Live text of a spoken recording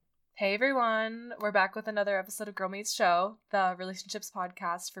Hey everyone, we're back with another episode of Girl Meets Show, the relationships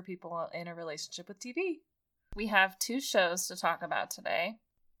podcast for people in a relationship with TV. We have 2 shows to talk about today.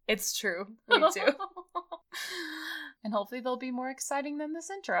 It's true, we do. And hopefully they'll be more exciting than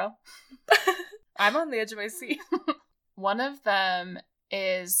this intro. I'm on the edge of my seat. One of them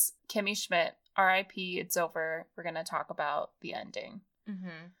is Kimmy Schmidt, R.I.P. It's over. We're going to talk about the ending.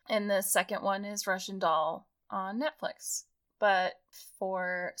 Mm-hmm. And the second one is Russian Doll on Netflix. But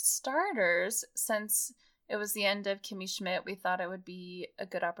for starters, since it was the end of Kimmy Schmidt, we thought it would be a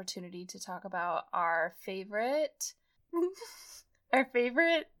good opportunity to talk about our favorite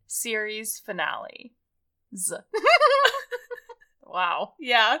series finale. Wow.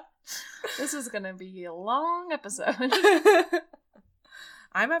 Yeah. This is going to be a long episode.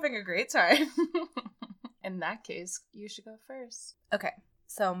 I'm having a great time. In that case, you should go first. Okay,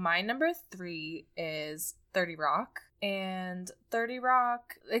 so my number 3 is 30 Rock. And 30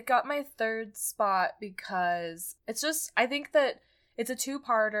 Rock, it got my 3rd spot because I think that it's a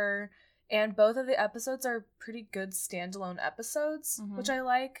 2-parter and both of the episodes are pretty good standalone episodes, which I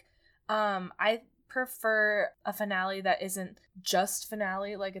like. I prefer a finale that isn't just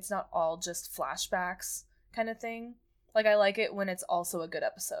finale, like it's not all just flashbacks kind of thing. Like I like it when it's also a good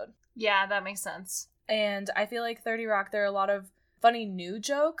episode. Yeah, that makes sense. And I feel like 30 Rock, there are a lot of funny new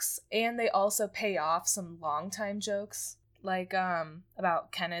jokes, and they also pay off some long-time jokes, like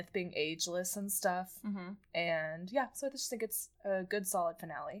about Kenneth being ageless and stuff. Mm-hmm. And yeah, so I just think it's a good, solid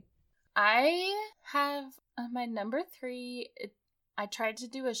finale. I have my number 3. I tried to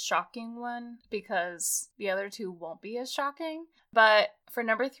do a shocking one because the other 2 won't be as shocking. But for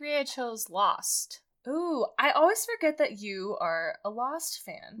number 3, I chose Lost. Ooh, I always forget that you are a Lost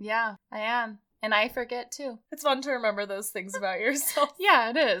fan. Yeah, I am. And I forget too. It's fun to remember those things about yourself.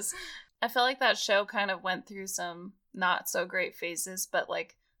 Yeah, it is. I feel like that show kind of went through some not so great phases, but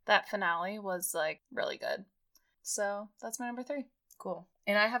like that finale was like really good. So that's my number 3. Cool.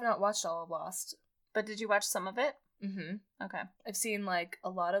 And I have not watched all of Lost. But did you watch some of it? Mm-hmm. Okay. I've seen like a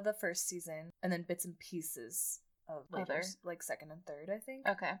lot of the first season and then bits and pieces of later, like 2nd and 3rd, I think.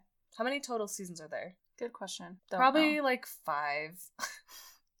 Okay. How many total seasons are there? Good question. Probably like 5.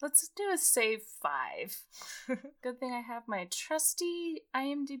 Let's do a save 5. Good thing I have my trusty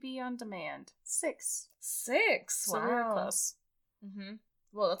IMDb on demand. 6. 6? So wow. we were close. Mm-hmm.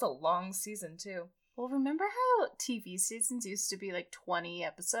 Well, that's a long season, too. Well, remember how TV seasons used to be like 20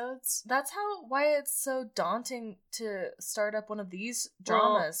 episodes? That's why it's so daunting to start up one of these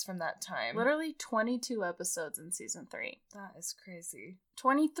dramas from that time. Literally 22 episodes in season 3. That is crazy.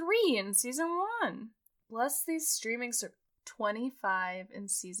 23 in season 1. Bless these streaming 25 in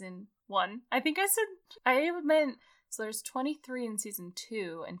season 1. I meant, so there's 23 in season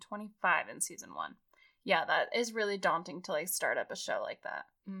 2 and 25 in season 1. Yeah, that is really daunting to like start up a show like that.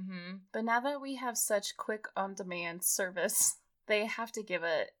 Mm-hmm. But now that we have such quick on-demand service, they have to give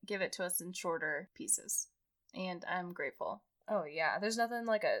it to us in shorter pieces. And I'm grateful. Oh yeah, there's nothing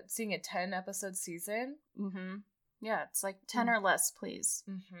like seeing a 10-episode season. Mm-hmm. Yeah, it's like 10 or less, please.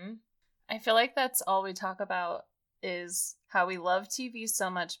 Mm-hmm. I feel like that's all we talk about is how we love TV so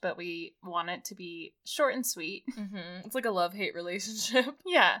much, but we want it to be short and sweet. Mm-hmm. It's like a love-hate relationship.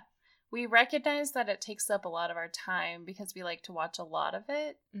 Yeah. We recognize that it takes up a lot of our time because we like to watch a lot of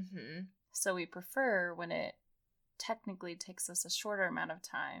it. Mm-hmm. So we prefer when it technically takes us a shorter amount of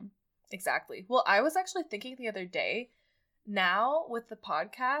time. Exactly. Well, I was actually thinking the other day, now with the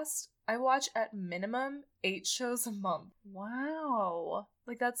podcast, I watch at minimum 8 shows a month. Wow.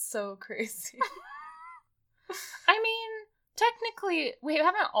 Like, that's so crazy. I mean, technically, we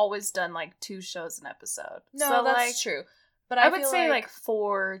haven't always done like 2 shows an episode. No, so, that's like, true. But I would say like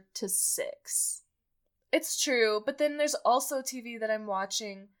 4 to 6. It's true, but then there's also TV that I'm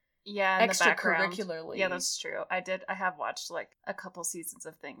watching. Yeah, in the background. Extracurricularly. Yeah, that's true. I have watched like a couple seasons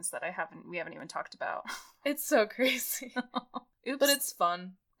of things that we haven't even talked about. It's so crazy. Oops. But it's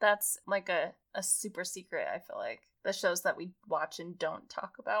fun. That's like a super secret, I feel like. The shows that we watch and don't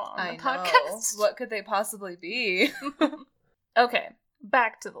talk about on the podcast. What could they possibly be? Okay,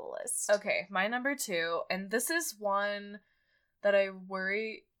 back to the list. Okay, my number 2, and this is one that I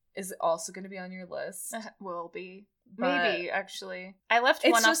worry is also going to be on your list. Will be. Maybe, actually. I left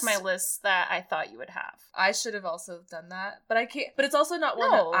one off my list that I thought you would have. I should have also done that, but I can't. But it's also not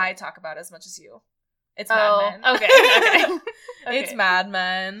one that I talk about as much as you. It's Mad Men. Okay. It's Mad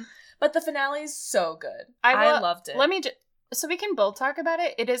Men. But the finale is so good. I loved it. Let me so we can both talk about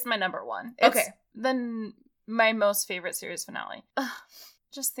it. It is my number 1. Okay. Then my most favorite series finale.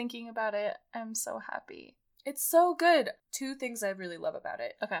 Just thinking about it, I'm so happy. It's so good. 2 things I really love about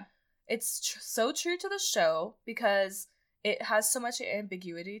it. Okay. It's so true to the show because it has so much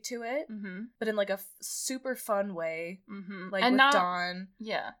ambiguity to it, Mm-hmm. but in like a super fun way. Mm-hmm. Like and with not, Dawn.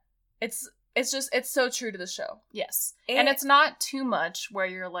 Yeah. It's so true to the show. Yes. And it's not too much where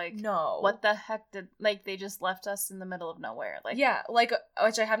you're like, no. What the heck did, like, they just left us in the middle of nowhere. Like, yeah, like,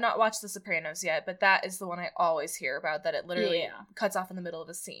 which I have not watched The Sopranos yet, but that is the one I always hear about, that it literally cuts off in the middle of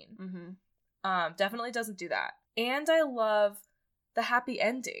a scene. Mm-hmm. Definitely doesn't do that. And I love the happy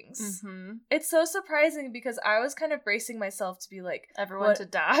endings. Mm-hmm. It's so surprising because I was kind of bracing myself to be like, everyone to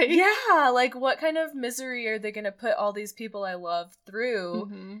die. Yeah, like, what kind of misery are they going to put all these people I love through?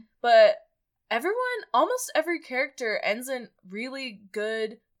 Mm-hmm. But almost every character ends in really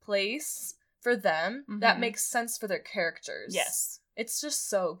good place for them that makes sense for their characters. Yes. It's just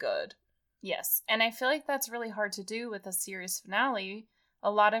so good. Yes. And I feel like that's really hard to do with a series finale.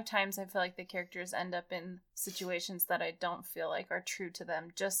 A lot of times I feel like the characters end up in situations that I don't feel like are true to them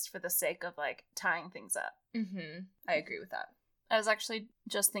just for the sake of, like, tying things up. Mm-hmm. I agree with that. I was actually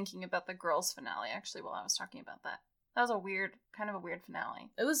just thinking about the girls' finale, actually, while I was talking about that. That was kind of a weird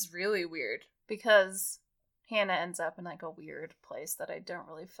finale. It was really weird. Because Hannah ends up in, like, a weird place that I don't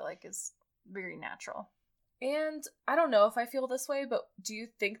really feel like is very natural. And I don't know if I feel this way, but do you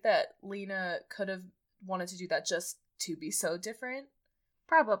think that Lena could have wanted to do that just to be so different?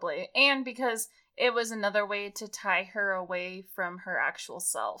 Probably. And because it was another way to tie her away from her actual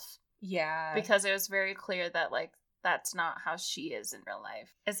self. Yeah. Because it was very clear that, like, that's not how she is in real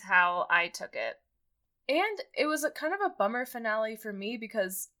life, is how I took it. And it was a kind of a bummer finale for me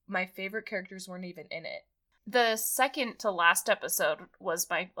because my favorite characters weren't even in it. The second to last episode was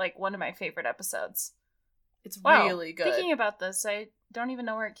one of my favorite episodes. It's really good. Thinking about this, I don't even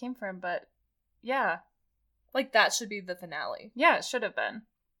know where it came from, but yeah. Like, that should be the finale. Yeah, it should have been.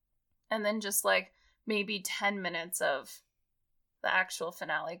 And then just, like, maybe 10 minutes of the actual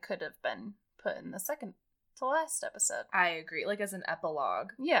finale could have been put in the second to last episode. I agree. Like, as an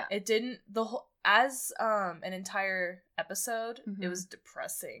epilogue. Yeah. It didn't, as an entire episode, it was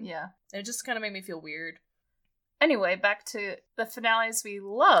depressing. Yeah. And it just kind of made me feel weird. Anyway, back to the finales we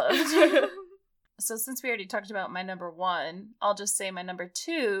loved. So since we already talked about my number 1, I'll just say my number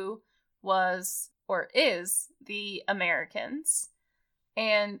 2 is The Americans.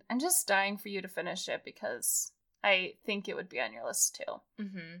 And I'm just dying for you to finish it because I think it would be on your list too.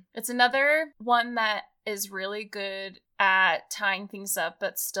 Mm-hmm. It's another one that is really good at tying things up,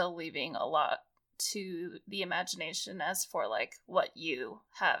 but still leaving a lot to the imagination as for, like, what you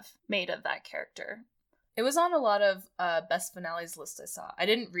have made of that character. It was on a lot of best finales lists I saw. I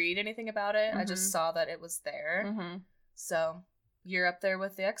didn't read anything about it. I just saw that it was there. Mm-hmm. So you're up there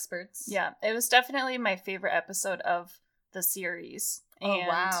with the experts. Yeah, it was definitely my favorite episode of the series. Oh,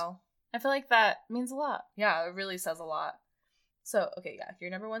 wow. I feel like that means a lot. Yeah, it really says a lot. So, okay, yeah, your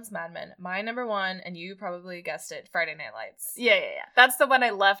number 1's Mad Men. My number 1, and you probably guessed it, Friday Night Lights. Yeah. That's the one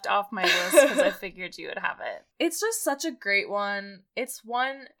I left off my list because I figured you would have it. It's just such a great one. It's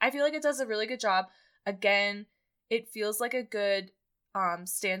one, I feel like it does a really good job. Again, it feels like a good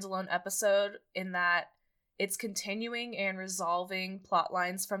standalone episode in that it's continuing and resolving plot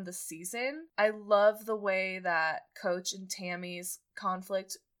lines from the season. I love the way that Coach and Tammy's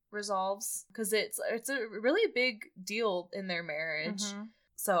conflict resolves because it's a really big deal in their marriage. Mm-hmm.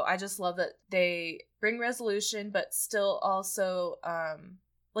 So I just love that they bring resolution, but still also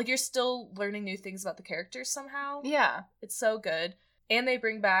like you're still learning new things about the characters somehow. Yeah, it's so good. And they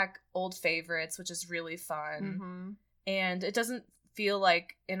bring back old favorites, which is really fun. Mm-hmm. And it doesn't feel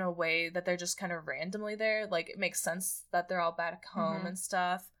like in a way that they're just kind of randomly there. Like, it makes sense that they're all back home and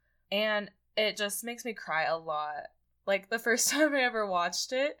stuff. And it just makes me cry a lot. Like, the first time I ever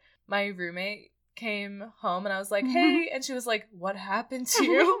watched it, my roommate came home and I was like, hey, and she was like, what happened to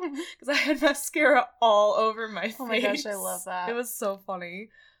you? Because I had mascara all over my face. Oh my gosh, I love that. It was so funny.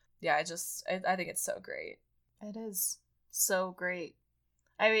 Yeah, I think it's so great. It is so great.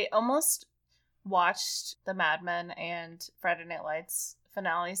 I almost watched the Mad Men and Friday Night Lights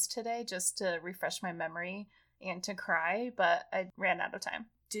finales today just to refresh my memory and to cry, but I ran out of time.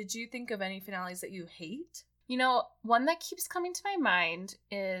 Did you think of any finales that you hate? You know, one that keeps coming to my mind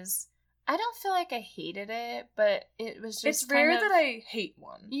is, I don't feel like I hated it, but it was just It's rare that I hate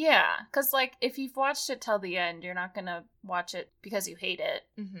one. Yeah, because, like, if you've watched it till the end, you're not gonna watch it because you hate it,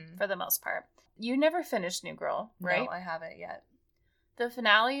 for the most part. You never finished New Girl, right? No, I haven't yet. The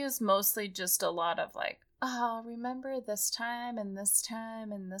finale is mostly just a lot of, like, oh, remember this time and this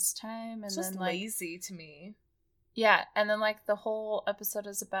time and this time, and it's then, just like, lazy to me. Yeah, and then, like, the whole episode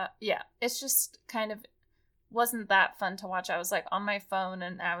is about, yeah, it's just kind of wasn't that fun to watch. I was, like, on my phone,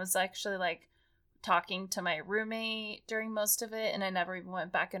 and I was actually, like, talking to my roommate during most of it, and I never even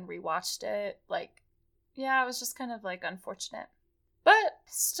went back and rewatched it. Like, Yeah, it was just kind of like unfortunate. But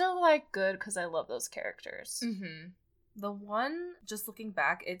still like good because I love those characters. Mm-hmm. The one, just looking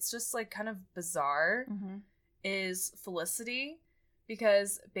back, it's just like kind of bizarre, is Felicity.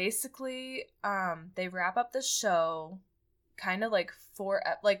 Because basically, they wrap up the show kind of like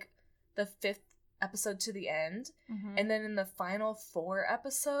the 5th episode to the end. And then in the final 4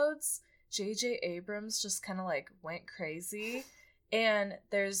 episodes, J.J. Abrams just kind of like went crazy. And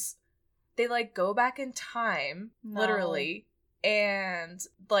they like go back in time, literally. And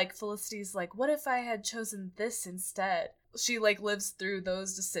like Felicity's like, what if I had chosen this instead? She like lives through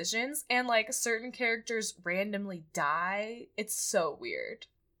those decisions, and like certain characters randomly die. It's so weird.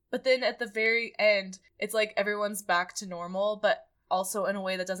 But then at the very end, it's like everyone's back to normal, but also in a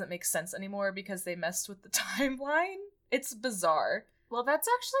way that doesn't make sense anymore because they messed with the timeline. It's bizarre. Well, that's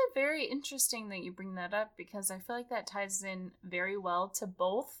actually very interesting that you bring that up, because I feel like that ties in very well to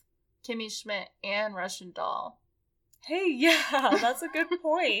both Kimmy Schmidt and Russian Doll. Hey, yeah, that's a good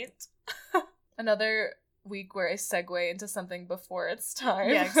point. Another week where I segue into something before it's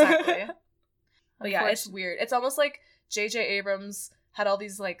time. Yeah, exactly. But yeah, it's weird. It's almost like J.J. Abrams had all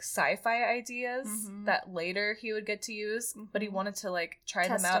these like sci-fi ideas that later he would get to use, but he wanted to like try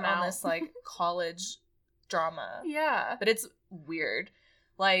them out on this like college drama. Yeah. But it's weird.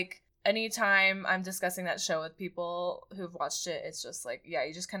 Like, anytime I'm discussing that show with people who've watched it, it's just like, yeah,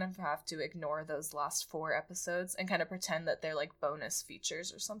 you just kind of have to ignore those last 4 episodes and kind of pretend that they're like bonus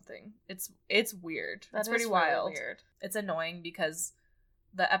features or something. It's weird. It's pretty wild. Really weird. It's annoying because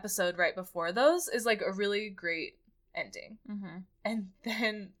the episode right before those is like a really great ending. And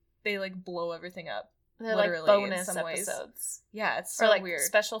then they like blow everything up. They're literally, like bonus in some episodes. Ways. Yeah, it's so or like weird.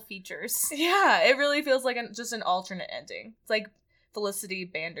 Special features. Yeah, it really feels like just an alternate ending. It's like Felicity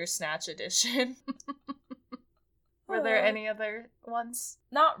Bandersnatch edition. Were there any other ones?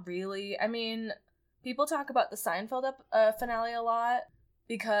 Not really. I mean, people talk about the Seinfeld finale a lot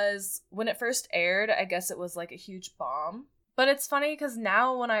because when it first aired, I guess it was like a huge bomb. But it's funny because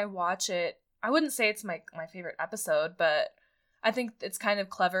now when I watch it, I wouldn't say it's my favorite episode, but I think it's kind of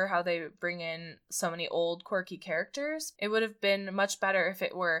clever how they bring in so many old quirky characters. It would have been much better if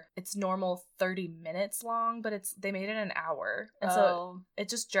it's normal 30 minutes long, but they made it an hour. And so it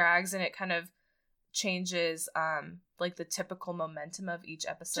just drags and it kind of changes like the typical momentum of each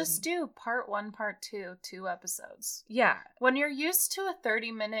episode. Just do part 1, part 2, 2 episodes. Yeah. When you're used to a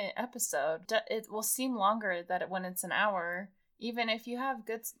 30-minute episode, it will seem longer when it's an hour, even if you have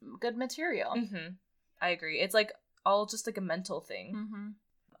good material. I agree. It's like all just like a mental thing.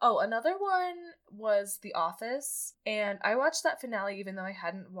 Oh, another one was The Office, and I watched that finale even though I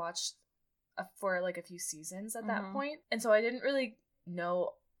hadn't watched for like a few seasons at that point, and so I didn't really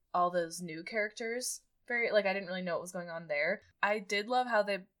know all those new characters I didn't really know what was going on there. I did love how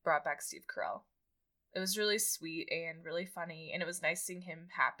they brought back Steve Carell. It was really sweet and really funny, and it was nice seeing him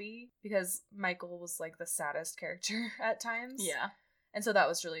happy because Michael was like the saddest character at times. Yeah. And so that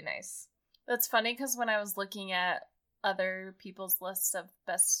was really nice. That's funny because when I was looking at other people's lists of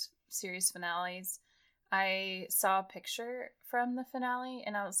best series finales, I saw a picture from the finale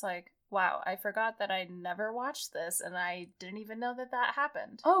and I was like, wow, I forgot that I never watched this and I didn't even know that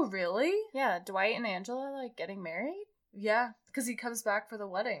happened. Oh, really? Yeah, Dwight and Angela like getting married? Yeah, because he comes back for the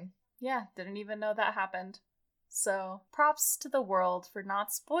wedding. Yeah, didn't even know that happened. So, props to the world for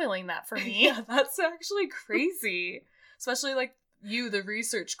not spoiling that for me. Yeah, that's actually crazy. Especially like you, the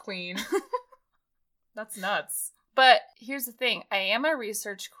research queen. That's nuts. But here's the thing. I am a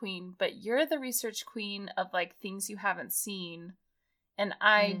research queen, but you're the research queen of like things you haven't seen. And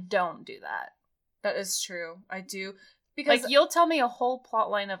I don't do that. That is true. I do. Because like you'll tell me a whole plot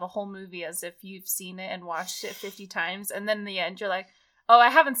line of a whole movie as if you've seen it and watched it 50 times. And then in the end, you're like, oh, I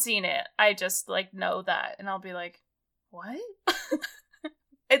haven't seen it. I just like know that. And I'll be like, what?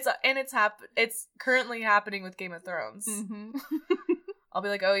 It's currently happening with Game of Thrones. I'll be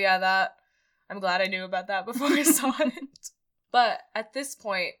like, oh yeah, I'm glad I knew about that before I saw it. But at this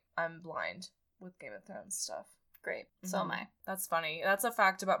point, I'm blind with Game of Thrones stuff. Great. So am I. That's funny. That's a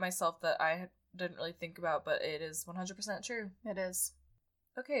fact about myself that I didn't really think about, but it is 100% true. It is.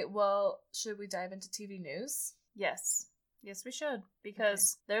 Okay, well, should we dive into TV news? Yes. Yes, we should.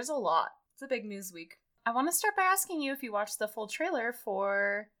 Because there's a lot. It's a big news week. I want to start by asking you if you watched the full trailer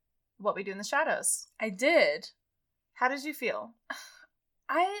for What We Do in the Shadows. I did. How did you feel?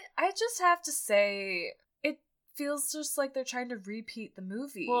 I just have to say, it feels just like they're trying to repeat the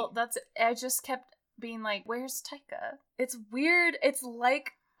movie. Well, I just kept being like, where's Taika? It's weird. It's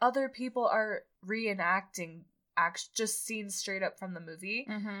like other people are reenacting just scenes straight up from the movie.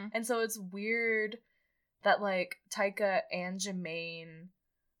 And so it's weird that like Taika and Jermaine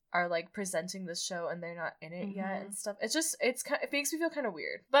are like presenting the show and they're not in it yet and stuff. It makes me feel kind of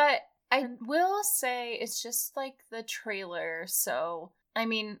weird. But I will say it's just like the trailer. So, I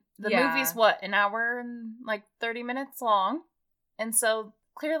mean, the movie's what, an hour and like 30 minutes long? And so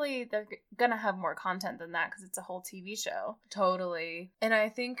clearly they're gonna have more content than that because it's a whole TV show. Totally. And I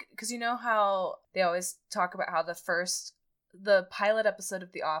think, because you know how they always talk about how the pilot episode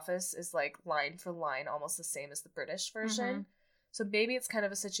of The Office is like line for line almost the same as the British version. So maybe it's kind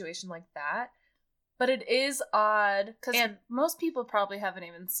of a situation like that. But it is odd. And most people probably haven't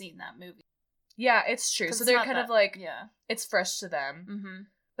even seen that movie. Yeah, it's true. So they're kind of like, it's fresh to them. Mm-hmm.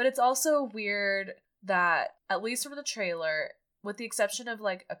 But it's also weird that, at least from the trailer, with the exception of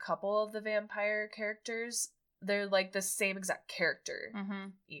like a couple of the vampire characters, they're like the same exact character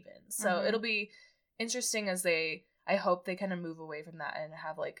even. So it'll be interesting as I hope they kind of move away from that and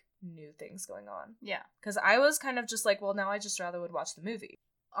have like new things going on. Yeah. Because I was kind of just like, well, now I just rather would watch the movie.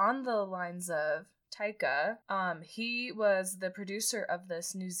 On the lines of Taika, he was the producer of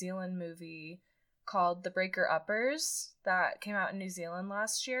this New Zealand movie called The Breaker Uppers that came out in New Zealand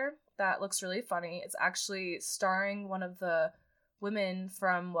last year. That looks really funny. It's actually starring one of the women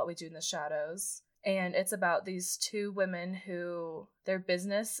from What We Do in the Shadows. And it's about these two women who their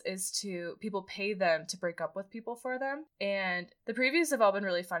business is people pay them to break up with people for them. And the previews have all been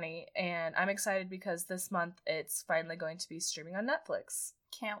really funny. And I'm excited because this month it's finally going to be streaming on Netflix.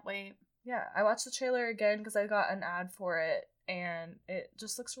 Can't wait. Yeah, I watched the trailer again because I got an ad for it. And it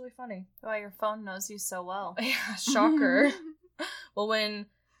just looks really funny. Wow, your phone knows you so well. Yeah, shocker. Well, when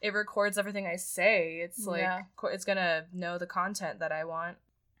it records everything I say, it's like, it's gonna know the content that I want.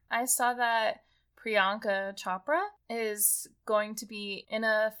 I saw that Priyanka Chopra is going to be in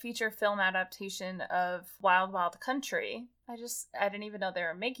a feature film adaptation of Wild Wild Country. I didn't even know they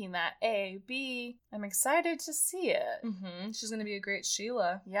were making that. A. B. I'm excited to see it. She's gonna be a great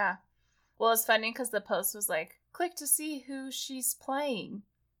Sheila. Yeah. Well, it's funny because the post was like, click to see who she's playing.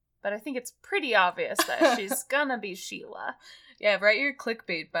 But I think it's pretty obvious that she's gonna be Sheila. Yeah, write your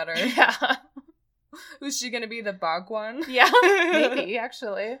clickbait better. Yeah. Who's she gonna be, the Bhagwan? Yeah, maybe,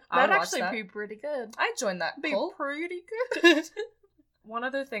 actually. That'd actually be pretty good. I'd join that be cult. Pretty good. One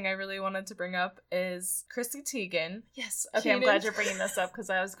other thing I really wanted to bring up is Chrissy Teigen. Yes. Okay, I'm glad you're bringing this up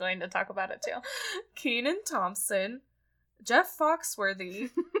because I was going to talk about it too. Kenan Thompson, Jeff Foxworthy,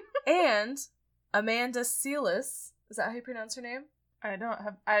 and Amanda Seales. Is that how you pronounce her name? I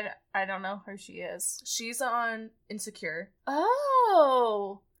don't know who she is. She's on Insecure.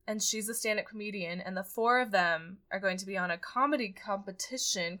 Oh. And she's a stand-up comedian, and the four of them are going to be on a comedy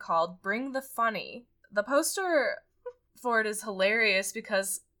competition called Bring the Funny. The poster for it is hilarious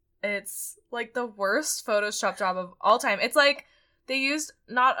because it's like the worst Photoshop job of all time. It's like they used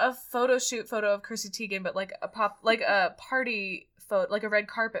not a photo shoot photo of Chrissy Teigen, but like a party photo, like a red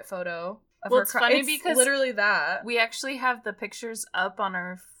carpet photo. Well, it's funny because literally that. We actually have the pictures up on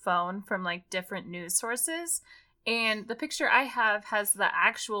our phone from like different news sources, and the picture I have has the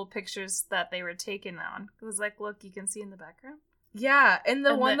actual pictures that they were taken on. It was like, look, you can see in the background. Yeah, and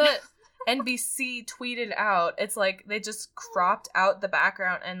the one that NBC tweeted out, it's like they just cropped out the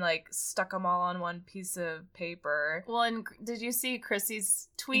background and like stuck them all on one piece of paper. Well, and did you see Chrissy's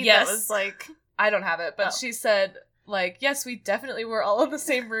tweet? Yes. That was like, I don't have it, but she said, like, yes, we definitely were all in the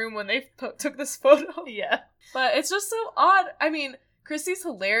same room when they took this photo. Yeah. But it's just so odd. I mean, Chrissy's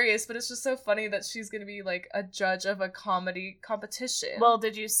hilarious, but it's just so funny that she's going to be, like, a judge of a comedy competition. Well,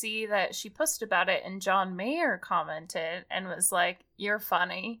 did you see that she posted about it and John Mayer commented and was like, you're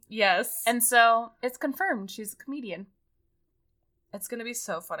funny. Yes. And so it's confirmed she's a comedian. It's going to be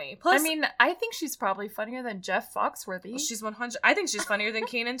so funny. Plus, I mean, I think she's probably funnier than Jeff Foxworthy. She's 100. I think she's funnier than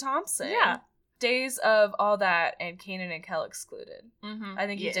Kenan Thompson. Yeah. Days of All That and Kenan and Kel Excluded. Mm-hmm. I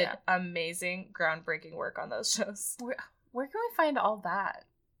think you did amazing, groundbreaking work on those shows. Where can we find all that?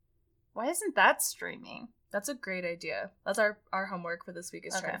 Why isn't that streaming? That's a great idea. That's our homework for this week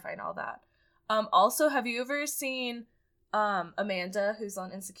is trying to find all that. Also, have you ever seen Amanda, who's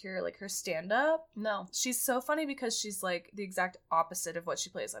on Insecure, like her stand-up? No. She's so funny because she's like the exact opposite of what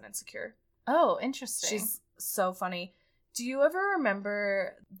she plays on Insecure. Oh, interesting. She's so funny. Do you ever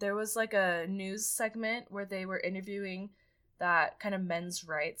remember there was like a news segment where they were interviewing that kind of men's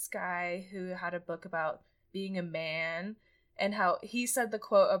rights guy who had a book about being a man, and how he said the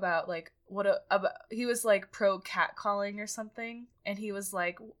quote about like he was like pro catcalling or something, and he was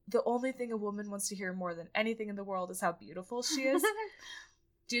like, the only thing a woman wants to hear more than anything in the world is how beautiful she is.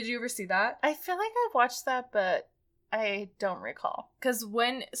 Did you ever see that? I feel like I watched that, but I don't recall. Because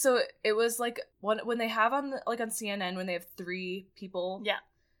it was like when they have on CNN when they have 3 people. Yeah.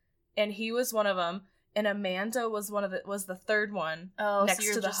 And he was one of them. and Amanda was the third one. Oh, next so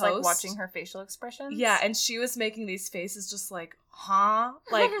you're to the just host. like watching her facial expressions? Yeah, and she was making these faces just like, huh?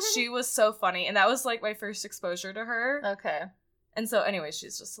 Like, she was so funny. And that was like my first exposure to her. Okay. And so anyway,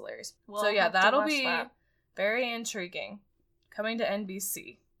 she's just hilarious. We'll so yeah, have to that'll watch be that. very intriguing. Coming to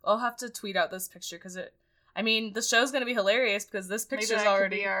NBC. I'll have to tweet out this picture because the show's going to be hilarious because this picture's Maybe that could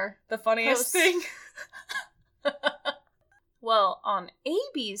already be our the funniest post. thing. Well, on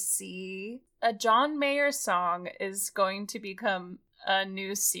ABC, a John Mayer song is going to become a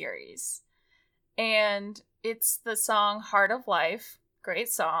new series. And it's the song Heart of Life. Great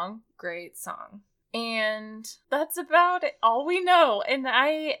song. Great song. And that's about it. All we know. And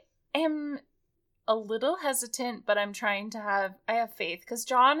I am a little hesitant, but I have faith. Because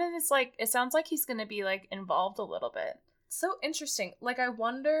John is like, it sounds like he's going to be like involved a little bit. So interesting. Like, I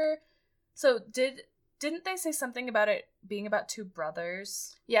wonder, so didn't they say something about it being about two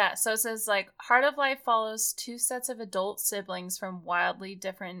brothers? Yeah, so it says, like, Heart of Life follows two sets of adult siblings from wildly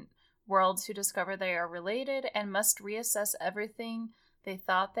different worlds who discover they are related and must reassess everything they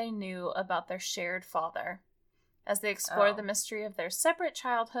thought they knew about their shared father. As they explore the mystery of their separate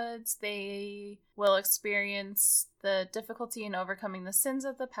childhoods, they will experience the difficulty in overcoming the sins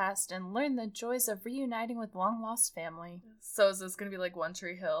of the past and learn the joys of reuniting with long-lost family. So is this going to be like One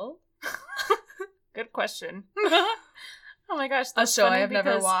Tree Hill? Good question. Oh my gosh, that's a show funny I have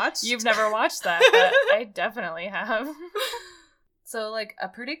never because watched. You've never watched that, but I definitely have. So, like, a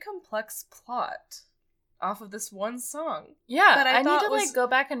pretty complex plot off of this one song. Yeah, that I need thought to was- like go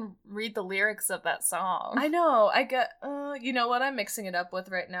back and read the lyrics of that song. I know. I get. You know what I'm mixing it up with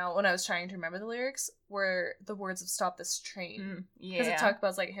right now? When I was trying to remember the lyrics, were the words of "Stop This Train" because Yeah, it talked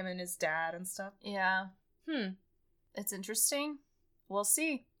about like him and his dad and stuff. yeah, It's interesting. We'll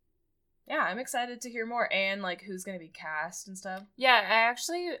see. Yeah, I'm excited to hear more and like who's gonna be cast and stuff. Yeah,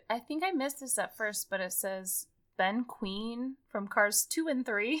 I think I missed this at first, but it says Ben Queen from Cars 2 and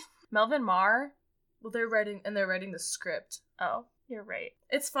 3, Melvin Marr. Well, they're writing the script. Oh, you're right.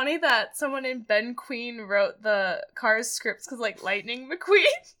 It's funny that someone named Ben Queen wrote the Cars scripts because like Lightning McQueen.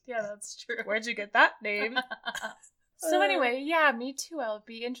 Yeah, that's true. Where'd you get that name? So anyway, yeah, me too. I'll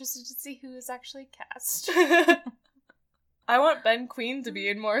be interested to see who is actually cast. I want Ben Queen to be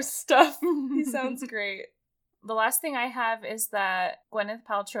in more stuff. He sounds great. The last thing I have is that Gwyneth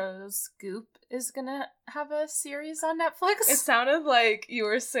Paltrow's Goop is gonna have a series on Netflix. It sounded like you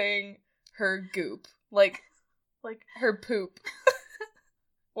were saying her goop, like her poop,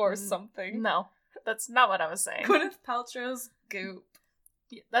 or something. No, that's not what I was saying. Gwyneth Paltrow's goop.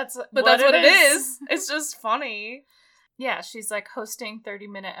 That's That's what it is. It's just funny. Yeah, she's like hosting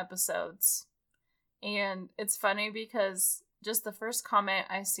 30-minute episodes. And it's funny because just the first comment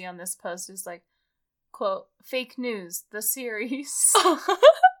I see on this post is like, quote, "Fake news, the series."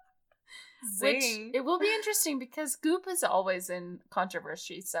 Which Zing. it will be interesting because Goop is always in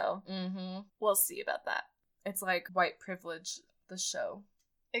controversy, so Mm-hmm. we'll see about that. It's like white privilege, the show.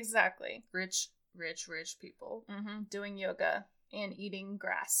 Exactly. Rich people. Doing yoga and eating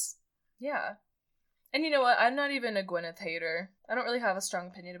grass. Yeah. And you know what? I'm not even a Gwyneth hater. I don't really have a strong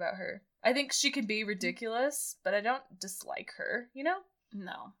opinion about her. I think she can be ridiculous, but I don't dislike her, you know?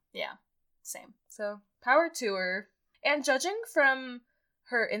 No. Yeah. Same. So, power to her. And judging from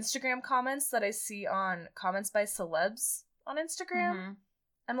her Instagram comments that I see on comments by celebs on Instagram,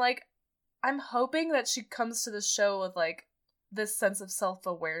 I'm like, I'm hoping that she comes to the show with, like, this sense of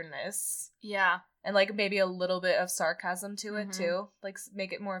self-awareness. Yeah. And, like, maybe a little bit of sarcasm to it, too. Like,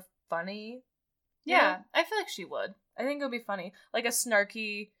 make it more funny. Yeah. I feel like she would. I think it would be funny. Like a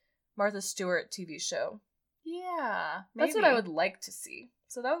snarky Martha Stewart TV show. Yeah. That's what I would like to see.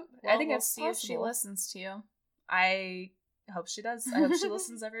 So that I think we'll it's see possible. if she listens to you. I hope she does. I hope she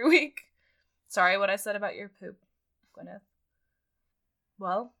listens every week. Sorry what I said about your poop, Gwyneth.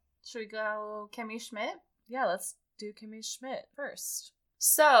 Well, should we go Kimmy Schmidt? Yeah, let's do Kimmy Schmidt first.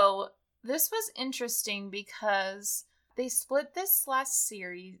 So, this was interesting because they split this last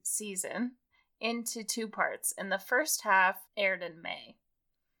season into 2 parts, and the first half aired in May.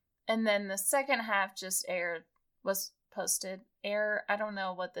 And then the second half just was posted. I don't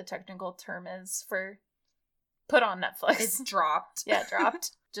know what the technical term is for put on Netflix. It's dropped. Yeah, it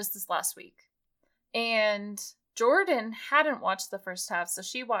dropped just this last week. And Jordan hadn't watched the first half, so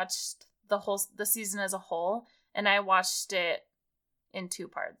she watched the season as a whole, and I watched it in 2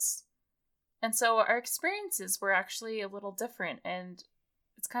 parts. And so our experiences were actually a little different, and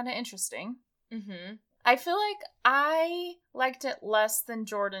it's kind of interesting. Mm-hmm. I feel like I liked it less than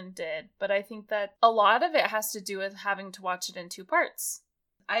Jordan did, but I think that a lot of it has to do with having to watch it in 2 parts.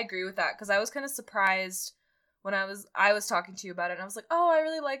 I agree with that, because I was kind of surprised when I was talking to you about it, and I was like, oh, I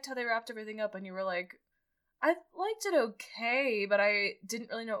really liked how they wrapped everything up, and you were like, I liked it okay, but I didn't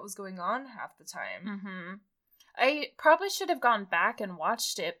really know what was going on half the time. Mm-hmm. I probably should have gone back and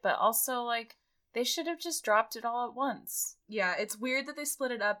watched it, but also, like, they should have just dropped it all at once. Yeah, it's weird that they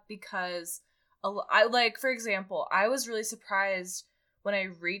split it up because, for example, I was really surprised when I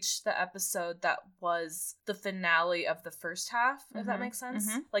reached the episode that was the finale of the first half, if that makes sense.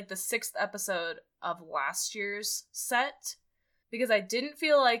 Mm-hmm. Like the 6th episode of last year's set, because I didn't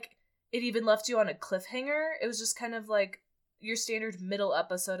feel like it even left you on a cliffhanger. It was just kind of like your standard middle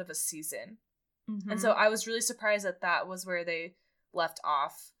episode of a season. Mm-hmm. And so I was really surprised that was where they left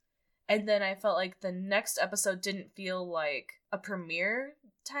off. And then I felt like the next episode didn't feel like a premiere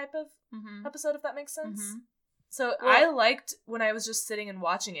type of episode, if that makes sense. Mm-hmm. So I liked when I was just sitting and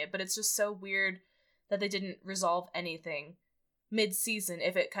watching it, but it's just so weird that they didn't resolve anything mid-season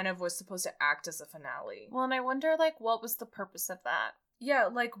if it kind of was supposed to act as a finale. Well, and I wonder, like, what was the purpose of that? Yeah,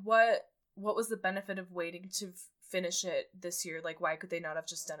 like, what was the benefit of waiting to finish it this year? Like, why could they not have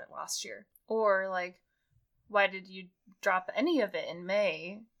just done it last year? Or, like, why did you drop any of it in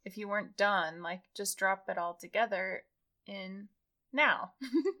May if you weren't done? Like, just drop it all together in now.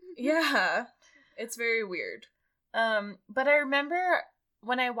 Yeah, it's very weird. But I remember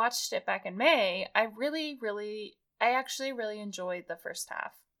when I watched it back in May, I actually really enjoyed the first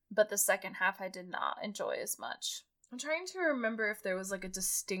half. But the second half I did not enjoy as much. I'm trying to remember if there was like a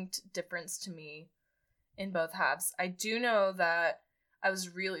distinct difference to me in both halves. I do know that I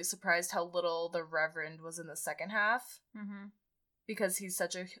was really surprised how little the Reverend was in the second half. Mm-hmm. Because he's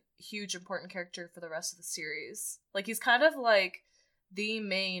such a huge, important character for the rest of the series. Like, he's kind of like the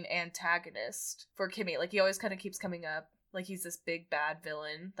main antagonist for Kimmy. Like, he always kind of keeps coming up. Like, he's this big bad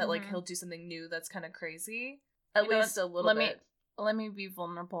villain that, like, he'll do something new that's kind of crazy. At least a little bit. Let me be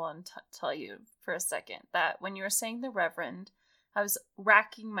vulnerable and tell you for a second that when you were saying the Reverend, I was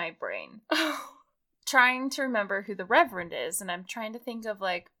racking my brain. Trying to remember who the Reverend is, and I'm trying to think of,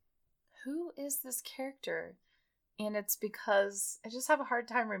 like, who is this character? And it's because I just have a hard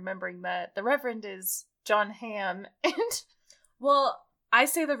time remembering that the Reverend is Jon Hamm. And well, I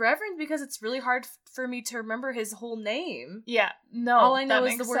say the Reverend because it's really hard for me to remember his whole name. Yeah, no, all I know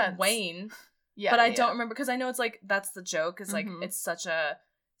is the word Wayne. Yeah, but I don't remember, because I know it's like, that's the joke, is like, Mm-hmm. it's such a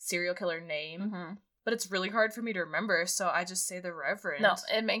serial killer name. Mm-hmm. But it's really hard for me to remember, so I just say the Reverend. No,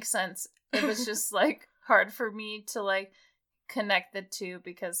 it makes sense. It was just, like, hard for me to, like, connect the two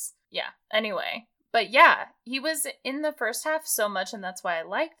because, yeah. Anyway. But yeah, he was in the first half so much, and that's why I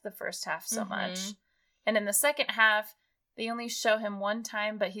liked the first half so much. And in the second half, they only show him one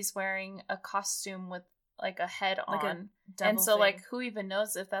time, but he's wearing a costume with, like, a head like on. And so, like, who even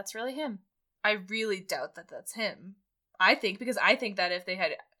knows if that's really him? I really doubt that that's him. I think that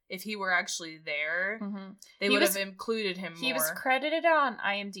if he were actually there, they would have included him more. He was credited on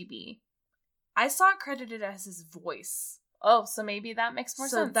IMDb. I saw it credited as his voice. Oh, so maybe that makes more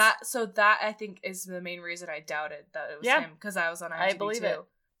sense. So that I think is the main reason I doubted that it was him, because I was on IMDb I believe too. it.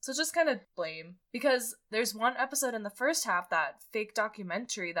 So just kind of blame, because there's one episode in the first half, that fake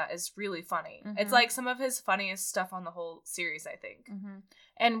documentary, that is really funny. Mm-hmm. It's like some of his funniest stuff on the whole series, I think. Mm-hmm.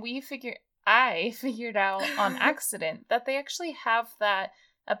 And I figured out on accident that they actually have that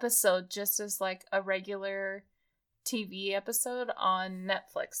episode just as like a regular TV episode on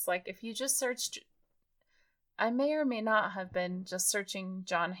Netflix. Like, if you just searched, I may or may not have been just searching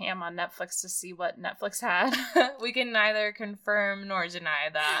Jon Hamm on Netflix to see what Netflix had. We can neither confirm nor deny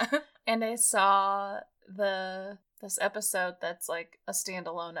that. And I saw this episode that's like a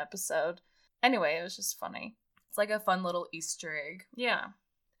standalone episode. Anyway, it was just funny. It's like a fun little Easter egg. Yeah.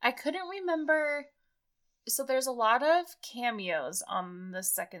 I couldn't remember. So there's a lot of cameos on the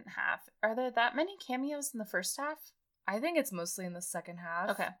second half. Are there that many cameos in the first half? I think it's mostly in the second half.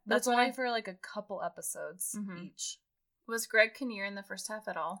 Okay. That's only for like a couple episodes each. Was Greg Kinnear in the first half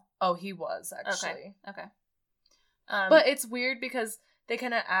at all? Oh, he was, actually. Okay. But it's weird because they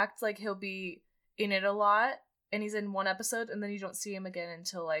kind of act like he'll be in it a lot, and he's in one episode, and then you don't see him again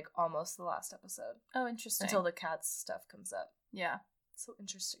until like almost the last episode. Oh, interesting. Until the cats stuff comes up. Yeah. So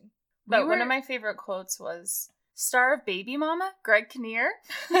interesting. But one of my favorite quotes was, "Star of Baby Mama, Greg Kinnear."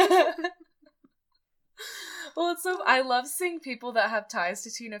 Well, I love seeing people that have ties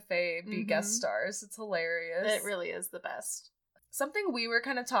to Tina Fey be guest stars. It's hilarious. It really is the best. Something we were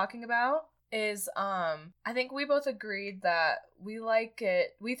kind of talking about is, I think we both agreed that we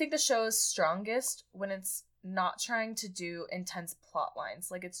think the show is strongest when it's not trying to do intense plot lines.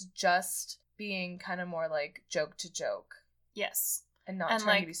 Like, it's just being kind of more like joke to joke. Yes. And not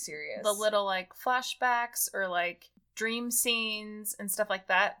trying to be serious. The little like flashbacks or like dream scenes and stuff like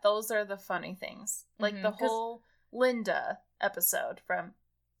that, those are the funny things. Like the whole Linda episode from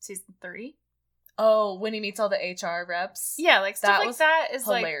season 3. Oh, when he meets all the HR reps. Yeah, like stuff like that is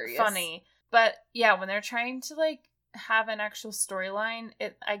hilarious. Like funny. But yeah, when they're trying to like have an actual storyline,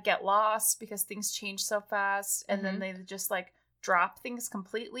 I get lost because things change so fast, and then they just like drop things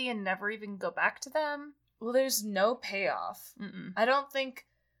completely and never even go back to them. Well, there's no payoff. Mm-mm. I don't think...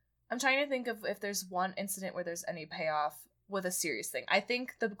 I'm trying to think of if there's one incident where there's any payoff with a serious thing. I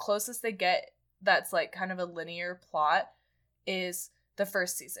think the closest they get that's like kind of a linear plot is the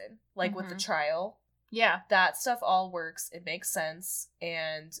first season. Like with the trial. Yeah. That stuff all works. It makes sense.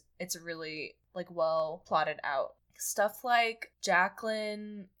 And it's really like well plotted out. Stuff like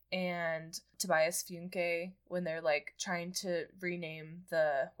Jacqueline and Tobias Funke when they're like trying to rename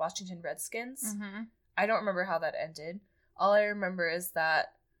the Washington Redskins. I don't remember how that ended. All I remember is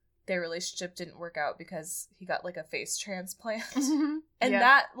that their relationship didn't work out because he got like a face transplant. And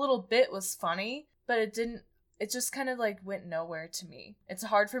that little bit was funny, but it just kind of like went nowhere to me. It's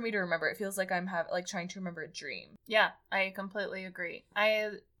hard for me to remember. It feels like I'm trying to remember a dream. Yeah, I completely agree. I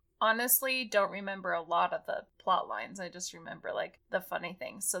honestly don't remember a lot of the plot lines. I just remember like the funny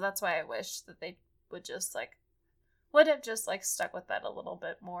things. So that's why I wish that they would just like would have just like stuck with that a little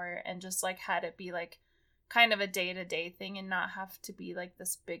bit more and just like had it be like kind of a day-to-day thing and not have to be like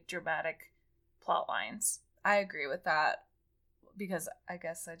this big dramatic plot lines. I agree with that because I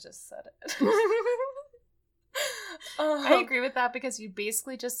guess I just said it. I agree with that because you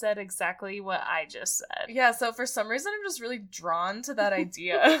basically just said exactly what I just said. Yeah, so for some reason I'm just really drawn to that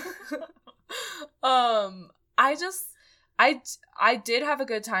idea. I did have a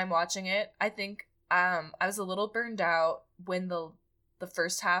good time watching it. I think I was a little burned out when the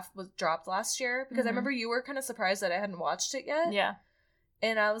first half was dropped last year because I remember you were kind of surprised that I hadn't watched it yet. Yeah.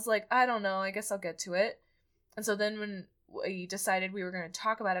 And I was like, I don't know, I guess I'll get to it. And so then when we decided we were going to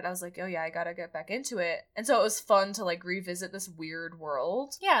talk about it, I was like, oh yeah, I gotta get back into it. And so it was fun to like revisit this weird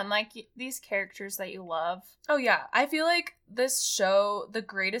world. Yeah, and like these characters that you love. Oh yeah, I feel like this show, the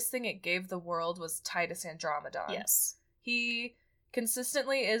greatest thing it gave the world was Titus Andromedon. Yes. He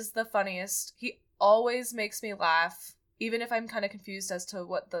consistently is the funniest. He always makes me laugh, even if I'm kind of confused as to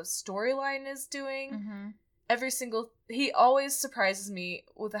what the storyline is doing. He always surprises me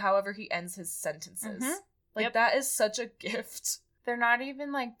with however he ends his sentences. Like, that is such a gift. They're not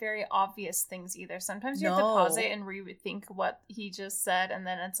even, like, very obvious things either. Sometimes you have to pause it and rethink what he just said, and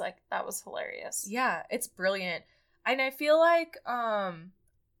then it's like, that was hilarious. Yeah, it's brilliant. And I feel like, I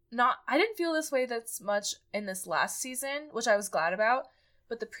didn't feel this way that's much in this last season, which I was glad about,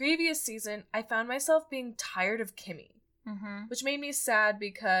 but the previous season, I found myself being tired of Kimmy, which made me sad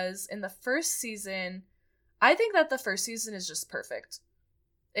because in the first season, I think that the first season is just perfect.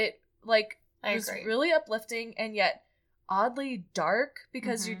 It, like... It was really uplifting and yet oddly dark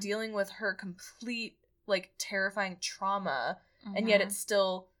because you're dealing with her complete, like, terrifying trauma, and yet it's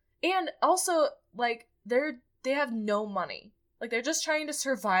still... And also, like, they have no money. Like, they're just trying to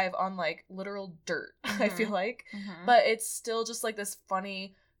survive on, like, literal dirt, I feel like. But it's still just, like, this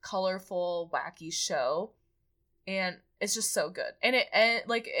funny, colorful, wacky show. And it's just so good. And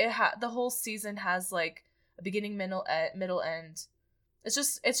the whole season has, like, a beginning, middle, end. It's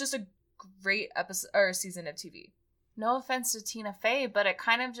just a great episode or season of TV. No offense to Tina Fey, but it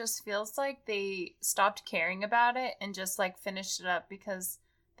kind of just feels like they stopped caring about it and just like finished it up because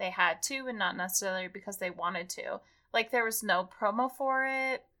they had to and not necessarily because they wanted to. Like there was no promo for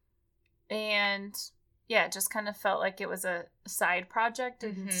it, and yeah, it just kind of felt like it was a side project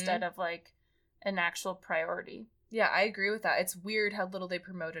instead of like an actual priority. Yeah, I agree with that. It's weird how little they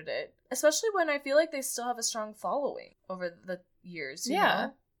promoted it, especially when I feel like they still have a strong following over the years. You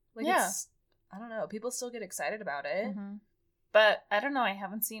know? Like, I don't know. People still get excited about it. But I don't know. I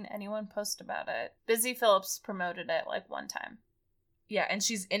haven't seen anyone post about it. Busy Phillips promoted it like one time. Yeah, and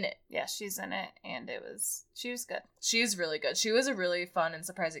she's in it. Yeah, she's in it, and she was good. She's really good. She was a really fun and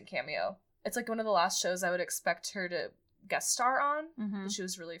surprising cameo. It's like one of the last shows I would expect her to guest star on. But she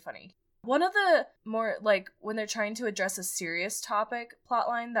was really funny. One of the more, like, when they're trying to address a serious topic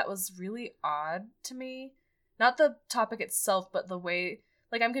plotline that was really odd to me, not the topic itself, but the way...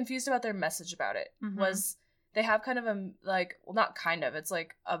 Like, I'm confused about their message about it. Was they have kind of it's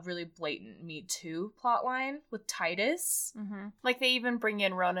like a really blatant Me Too plotline with Titus. Like, they even bring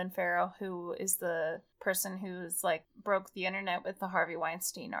in Ronan Farrow, who is the person who's, like, broke the internet with the Harvey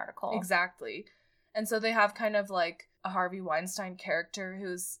Weinstein article. Exactly. And so they have kind of, like, a Harvey Weinstein character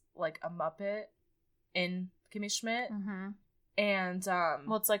who's, like, a Muppet in Kimmy Schmidt. And,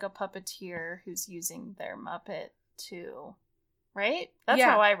 well, it's like a puppeteer who's using their Muppet to... Right? That's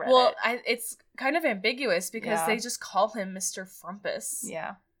how I read it. Well, it's kind of ambiguous because they just call him Mr. Frumpus.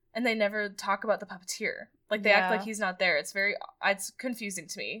 Yeah. And they never talk about the puppeteer. Like, they act like he's not there. It's confusing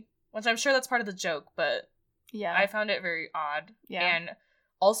to me. which I'm sure that's part of the joke, but Yeah. I found it very odd. Yeah. And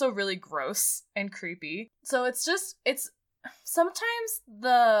also really gross and creepy. So it's sometimes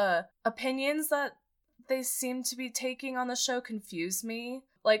the opinions that they seem to be taking on the show confuse me.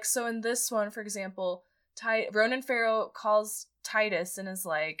 Like, so in this one, for example, Ronan Farrow calls Titus and is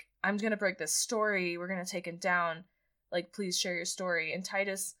like, I'm gonna break this story, we're gonna take him down, like, please share your story. And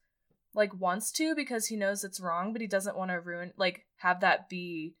Titus, like, wants to because he knows it's wrong, but he doesn't want to have that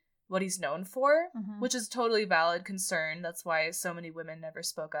be what he's known for, which is totally valid concern. That's why so many women never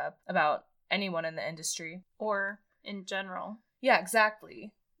spoke up about anyone in the industry. Or in general. Yeah,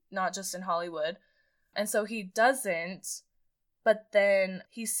 exactly. Not just in Hollywood. And so he doesn't, but then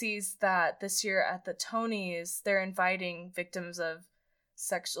he sees that this year at the Tonys, they're inviting victims of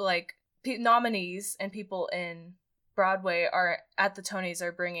sexual, like, nominees and people in Broadway are at the Tonys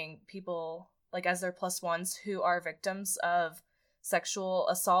are bringing people, like, as their plus ones who are victims of sexual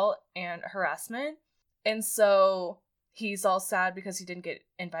assault and harassment. And so he's all sad because he didn't get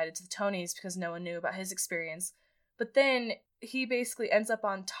invited to the Tonys because no one knew about his experience. But then he basically ends up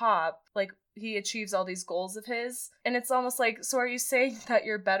on top, like, he achieves all these goals of his, and it's almost like, so are you saying that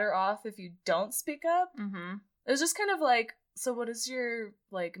you're better off if you don't speak up? It was just kind of like, so what is your,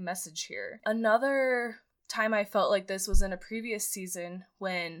 like, message here? Another time I felt like this was in a previous season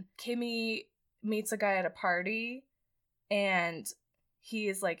when Kimmy meets a guy at a party and he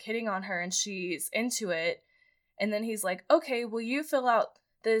is, like, hitting on her and she's into it, and then he's like, okay, will you fill out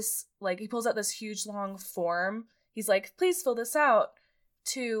this, like, he pulls out this huge long form. He's like, please fill this out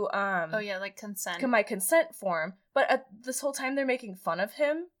to like consent. My consent form. But this whole time they're making fun of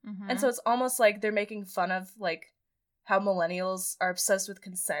him. And so it's almost like they're making fun of, like, how millennials are obsessed with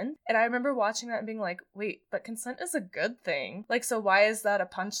consent. And I remember watching that and being like, wait, but consent is a good thing. Like, so why is that a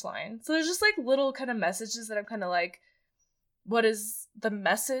punchline? So there's just, like, little kind of messages that I'm kind of like, what is the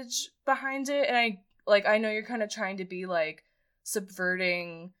message behind it? And I know you're kind of trying to be, like,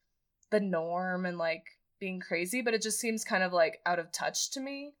 subverting the norm and, like, being crazy, but it just seems kind of, like, out of touch to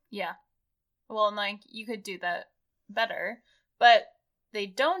me. Yeah. Well, and, like, you could do that better, but they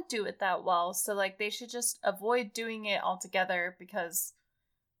don't do it that well, so, like, they should just avoid doing it altogether, because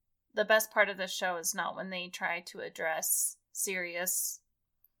the best part of the show is not when they try to address serious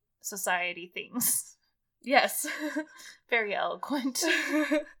society things. Yes. Very eloquent.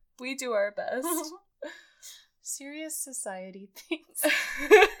 We do our best. Serious society things.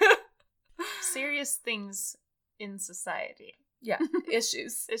 Serious things in society. Yeah,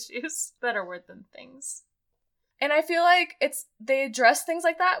 issues. Issues. Better word than things. And I feel like they address things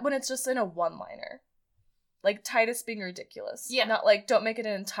like that when it's just in a one-liner. Like Titus being ridiculous. Yeah. Not like, don't make it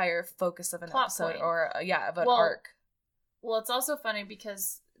an entire focus of an plot episode point. or, of an arc. Well, it's also funny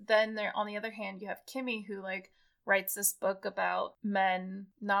because then there, on the other hand, you have Kimmy who, like, writes this book about men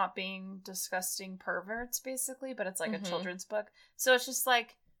not being disgusting perverts, basically, but it's like a children's book. So it's just,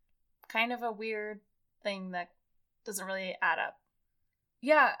 like, kind of a weird thing that doesn't really add up.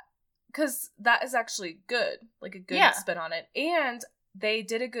 Yeah, because that is actually good. Like, a good spin on it. And they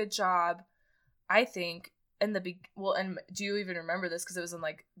did a good job, I think, in the and do you even remember this? Because it was in,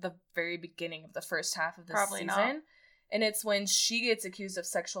 like, the very beginning of the first half of this season. Not. And it's when she gets accused of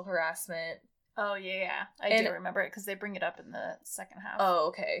sexual harassment. Oh, yeah. I do remember it because they bring it up in the second half. Oh,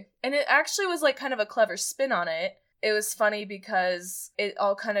 okay. And it actually was, like, kind of a clever spin on it. It was funny because it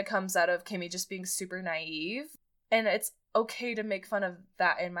all kind of comes out of Kimmy just being super naive. And it's okay to make fun of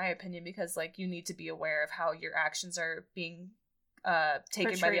that, in my opinion, because, like, you need to be aware of how your actions are being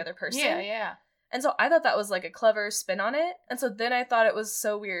taken by the other person. Yeah. And so I thought that was, like, a clever spin on it. And so then I thought it was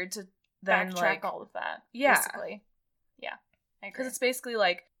so weird to then, backtrack, like, all of that. Yeah. Basically. Yeah. Because it's basically,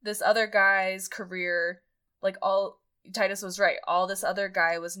 like, this other guy's career, like, Titus was right. All this other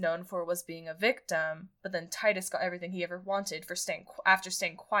guy was known for was being a victim, but then Titus got everything he ever wanted for after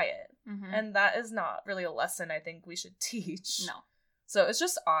staying quiet. And that is not really a lesson I think we should teach. No. So it's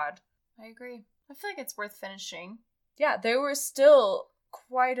just odd. I agree. I feel like it's worth finishing. Yeah, there were still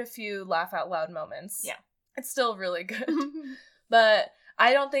quite a few laugh out loud moments. Yeah. It's still really good. But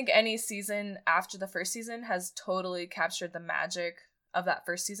I don't think any season after the first season has totally captured the magic of that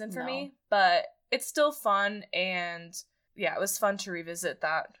first season for me. But it's still fun, and yeah, it was fun to revisit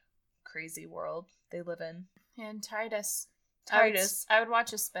that crazy world they live in. And Titus. I would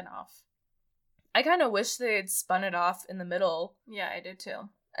watch a spinoff. I kind of wish they had spun it off in the middle. Yeah, I do too.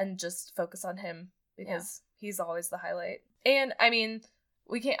 And just focus on him, because he's always the highlight. And, I mean,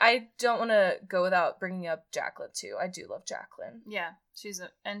 I don't want to go without bringing up Jacqueline, too. I do love Jacqueline. Yeah, she's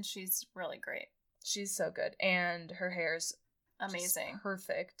really great. She's so good. And her hair's amazing.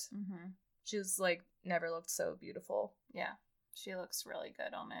 Perfect. She's, like, never looked so beautiful. Yeah, she looks really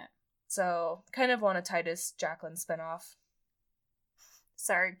good on it. So, kind of want a Titus Jacqueline spinoff.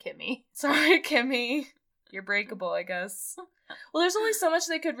 Sorry, Kimmy. Sorry, Kimmy. You're breakable, I guess. Well, there's only so much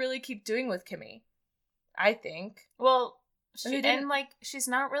they could really keep doing with Kimmy, I think. Well, she's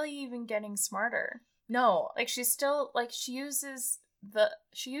not really even getting smarter. No. Like, she's still, like, she used,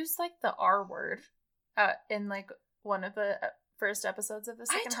 like, the R word in, like, one of the first episodes of the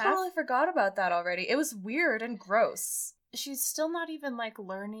second half. I totally forgot about that already. It was weird and gross. She's still not even, like,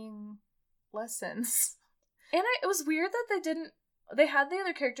 learning lessons. And it was weird that they had the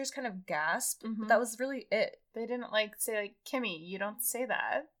other characters kind of gasp, but that was really it. They didn't, like, say, like, Kimmy, you don't say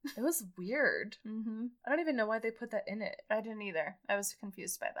that. It was weird. I don't even know why they put that in it. I didn't either. I was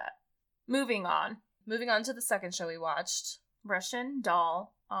confused by that. Moving on to the second show we watched. Russian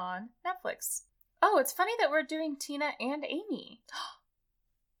Doll on Netflix. Oh, it's funny that we're doing Tina and Amy.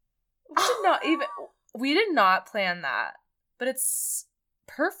 We did not plan that, but it's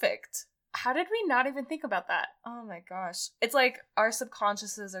perfect. How did we not even think about that? Oh my gosh. It's like our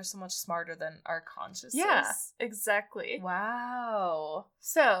subconsciouses are so much smarter than our consciouses. Yeah, exactly. Wow.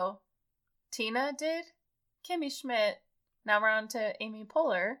 So, Tina did Kimmy Schmidt. Now we're on to Amy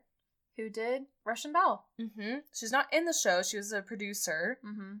Poehler, who did Russian Doll. She's not in the show. She was a producer.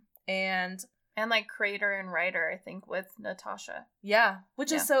 And like creator and writer, I think, with Natasha. Yeah,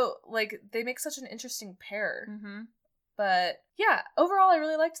 which is so, like, they make such an interesting pair. But yeah, overall, I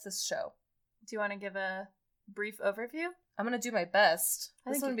really liked this show. Do you want to give a brief overview? I'm going to do my best.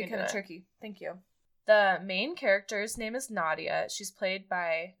 This one would be kind of tricky. Thank you. The main character's name is Nadia. She's played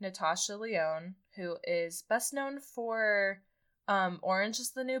by Natasha Lyonne, who is best known for Orange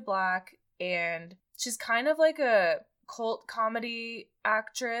is the New Black, and she's kind of like a cult comedy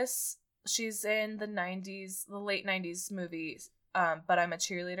actress. She's in the late 90s movies, But I'm a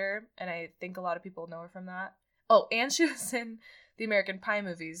Cheerleader, and I think a lot of people know her from that. Oh, and she was in the American Pie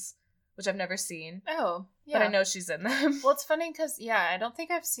movies, which I've never seen. Oh, yeah. But I know she's in them. Well, it's funny because, yeah, I don't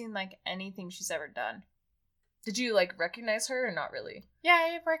think I've seen, like, anything she's ever done. Did you, like, recognize her or not really? Yeah,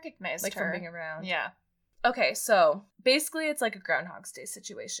 I recognized her. Like, from being around? Yeah. Okay, so, basically it's like a Groundhog's Day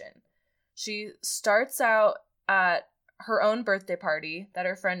situation. She starts out at her own birthday party that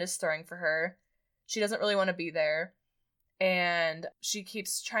her friend is throwing for her. She doesn't really want to be there. And she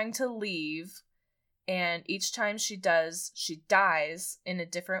keeps trying to leave. And each time she does, she dies in a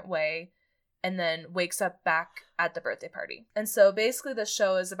different way and then wakes up back at the birthday party. And so basically the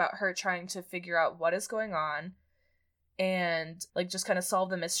show is about her trying to figure out what is going on and, like, just kind of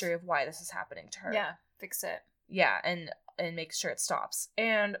solve the mystery of why this is happening to her. Yeah, fix it. Yeah, and make sure it stops.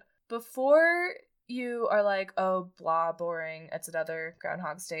 And before you are like, oh, blah, boring, it's another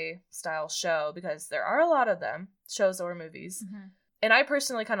Groundhog's Day style show, because there are a lot of them, shows or movies. And I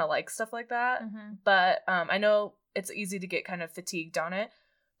personally kind of like stuff like that, but I know it's easy to get kind of fatigued on it.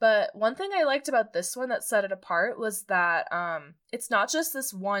 But one thing I liked about this one that set it apart was that it's not just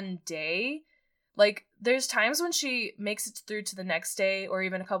this one day. Like, there's times when she makes it through to the next day or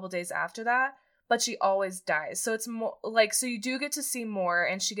even a couple days after that, but she always dies. So it's more like, so you do get to see more,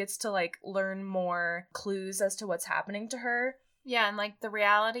 and she gets to, like, learn more clues as to what's happening to her. Yeah, and, like, the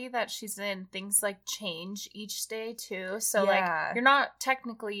reality that she's in, things, like, change each day, too. So, like, you're not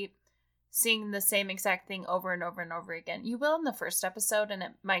technically seeing the same exact thing over and over and over again. You will in the first episode, and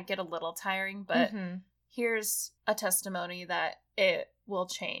it might get a little tiring, but here's a testimony that it will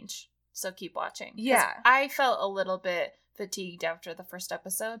change. So keep watching. Yeah. I felt a little bit fatigued after the first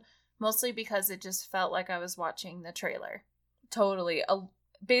episode, mostly because it just felt like I was watching the trailer. Totally.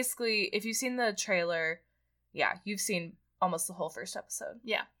 Basically, if you've seen the trailer, yeah, you've seen almost the whole first episode.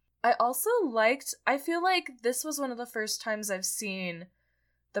 Yeah. I feel like this was one of the first times I've seen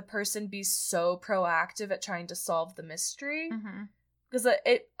the person be so proactive at trying to solve the mystery. Because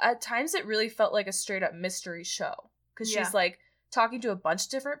at times it really felt like a straight up mystery show. Because she's, like, talking to a bunch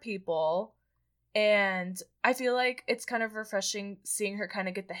of different people. And I feel like it's kind of refreshing seeing her kind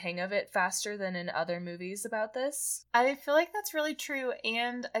of get the hang of it faster than in other movies about this. I feel like that's really true.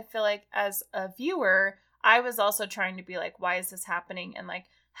 And I feel like as a viewer, I was also trying to be like, why is this happening? And, like,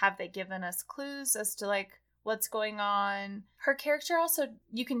 have they given us clues as to, like, what's going on? Her character also,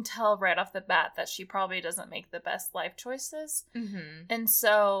 you can tell right off the bat that she probably doesn't make the best life choices. And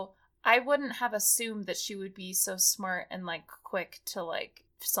so I wouldn't have assumed that she would be so smart and, like, quick to, like,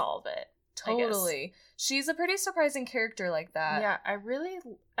 solve it. Totally. She's a pretty surprising character like that.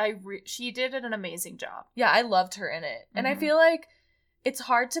 Yeah, she did an amazing job. Yeah, I loved her in it. And I feel like it's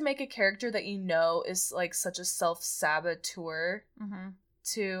hard to make a character that you know is, like, such a self-saboteur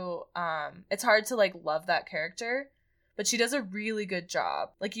to, it's hard to, like, love that character, but she does a really good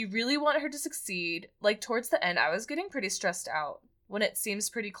job. Like, you really want her to succeed. Like, towards the end, I was getting pretty stressed out when it seems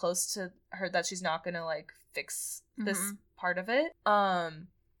pretty close to her that she's not gonna like fix this Mhm. part of it.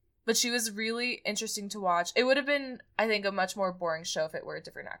 But she was really interesting to watch. It would have been, I think, a much more boring show if it were a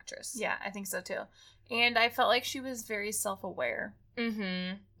different actress. Yeah, I think so too. And I felt like she was very self-aware.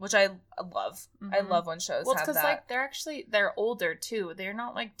 Which I love. I Mhm. love when shows Well, it's have because that. like they're older too. They're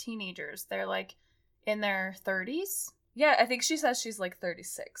not like teenagers. They're like in their 30s. Yeah, I think she says she's like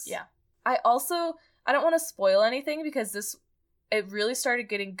 36. Yeah. I don't want to spoil anything because it really started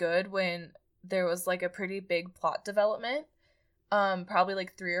getting good when there was like a pretty big plot development. Probably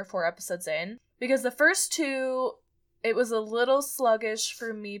like 3 or 4 episodes in. Because the first 2, it was a little sluggish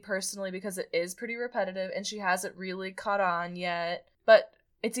for me personally because it is pretty repetitive and she hasn't really caught on yet. But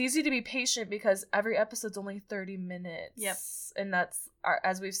it's easy to be patient because every episode's only 30 minutes. Yep. And that's,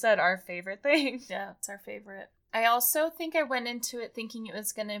 as we've said, our favorite thing. Yeah, it's our favorite. I also think I went into it thinking it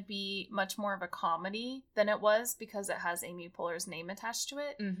was going to be much more of a comedy than it was because it has Amy Poehler's name attached to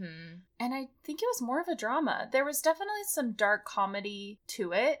it. Mm-hmm. And I think it was more of a drama. There was definitely some dark comedy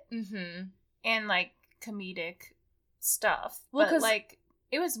to it Mm-hmm. and like comedic stuff. Well, but 'cause- like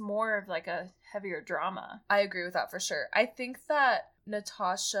it was more of like a heavier drama. I agree with that for sure. I think that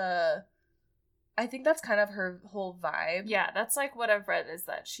Natasha, I think that's kind of her whole vibe. Yeah, that's like what I've read is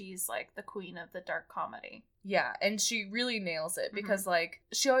that she's like the queen of the dark comedy. Yeah, and she really nails it Mhm. because like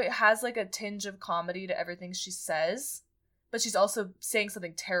she always has like a tinge of comedy to everything she says, but she's also saying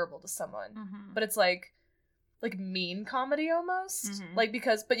something terrible to someone. Mm-hmm. But it's like mean comedy almost. Mhm. Like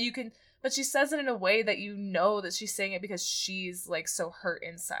but she says it in a way that you know that she's saying it because she's like so hurt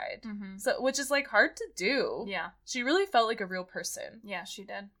inside. Mm-hmm. So which is like hard to do. Yeah. She really felt like a real person. Yeah, she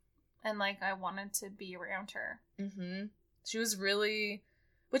did. And like I wanted to be around her. Mm-hmm. She was really,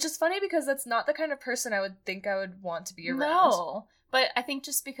 which is funny because that's not the kind of person I would think I would want to be around. No. But I think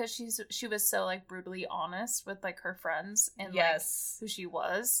just because she was so like brutally honest with like her friends and Yes. like who she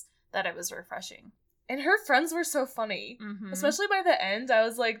was, that it was refreshing. And her friends were so funny. Mm-hmm. Especially by the end, I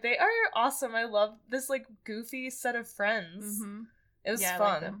was like, they are awesome. I love this like goofy set of friends. Mm-hmm. It was Yeah, I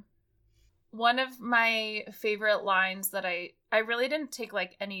fun. like them. One of my favorite lines that I really didn't take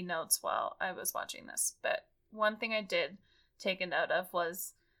like any notes while I was watching this, but one thing I did take a note of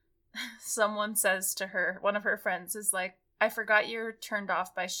was someone says to her, one of her friends is like, I forgot you're turned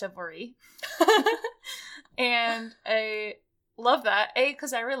off by chivalry. And I love that. A,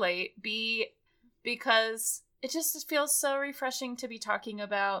 because I relate. B, because it just feels so refreshing to be talking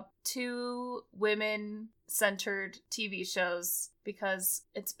about 2 women-centered TV shows because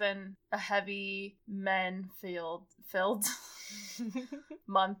it's been a heavy men-filled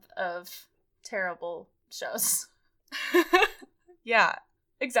month of terrible shows. Yeah,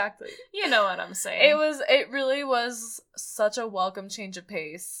 exactly. You know what I'm saying. It really was such a welcome change of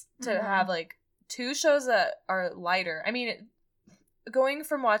pace to Mhm. have like 2 shows that are lighter. I mean, going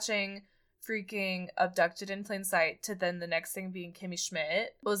from watching freaking Abducted in Plain Sight to then the next thing being Kimmy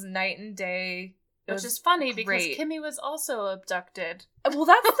Schmidt was night and day. It Which was is funny because great. Kimmy was also abducted. Well,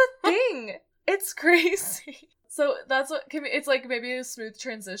 that's the thing. It's crazy. So that's what Kimmy. It's like maybe a smooth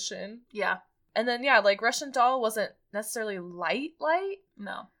transition. Yeah. And then yeah, like Russian Doll wasn't necessarily light,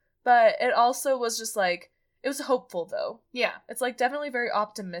 No. but it also was just like it was hopeful though. Yeah. It's like definitely very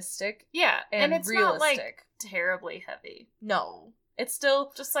optimistic Yeah. and it's realistic. not like terribly heavy. No, it's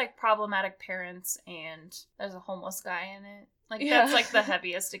still Just like problematic parents and there's a homeless guy in it. Like Yeah. that's like the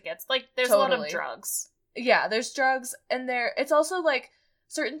heaviest it gets. Like there's a lot Totally. of drugs. yeah. There's drugs and it's also like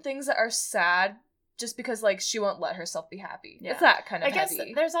certain things that are sad just because like she won't let herself be happy. Yeah. It's that kind of I guess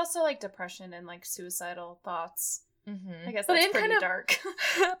heavy. there's also like depression and like suicidal thoughts. Mm-hmm. I guess but that's in pretty kind of dark.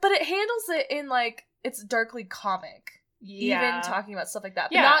 but it handles it in like it's darkly comic. Yeah. Even talking about stuff like that.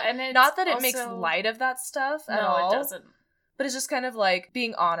 But Yeah, not, and it's not that it makes also- light of that stuff at No, all. it doesn't. But it's just kind of like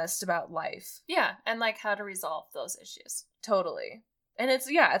being honest about life. Yeah, and like how to resolve those issues. Totally. And it's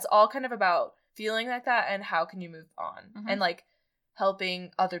all kind of about feeling like that and how can you move on. Mhm. And like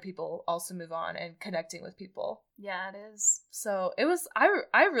helping other people also move on and connecting with people. Yeah, it is. So it was,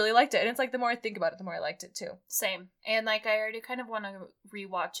 I really liked it. And it's like the more I think about it, the more I liked it too. Same. And like I already kind of want to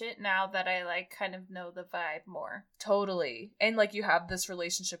rewatch it now that I like kind of know the vibe more. Totally. And like you have this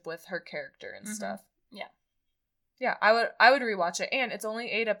relationship with her character and Mhm. stuff. Yeah. Yeah, I would rewatch it. And it's only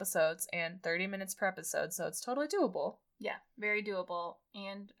 8 episodes and 30 minutes per episode, so it's totally doable. Yeah, very doable.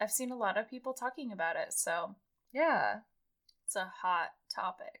 And I've seen a lot of people talking about it, so Yeah. it's a hot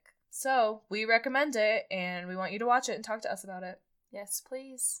topic. So we recommend it and we want you to watch it and talk to us about it. Yes,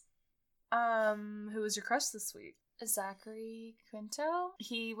 please. Who was your crush this week? Zachary Quinto.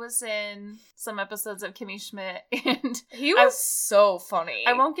 He was in some episodes of Kimmy Schmidt, and he was so funny.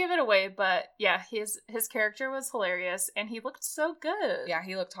 I won't give it away, but yeah, his character was hilarious, and he looked so good. Yeah,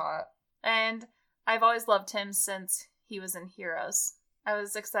 he looked hot. And I've always loved him since he was in Heroes. I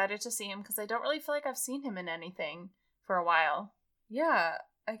was excited to see him because I don't really feel like I've seen him in anything for a while. Yeah,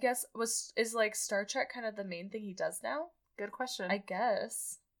 I guess is like Star Trek kind of the main thing he does now? Good question. I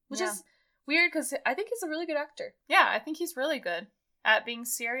guess. Which is weird because I think he's a really good actor. Yeah, I think he's really good at being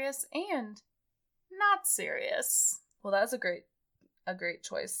serious and not serious. Well, that was a great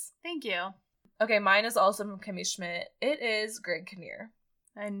choice. Thank you. Okay, mine is also from Kimmy Schmidt. It is Greg Kinnear.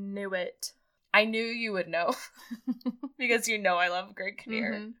 I knew it. I knew you would know because you know I love Greg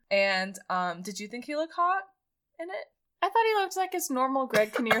Kinnear. Mm-hmm. And did you think he looked hot in it? I thought he looked like his normal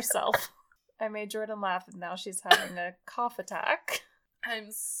Greg Kinnear self. I made Jordan laugh, and now she's having a cough attack. I'm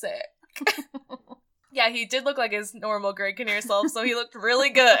sick. Yeah, he did look like his normal Greg Kinnear self, so he looked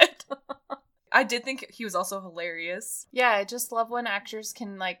really good. I did think he was also hilarious. Yeah, I just love when actors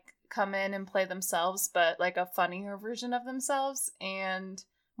can, like, come in and play themselves, but, like, a funnier version of themselves, and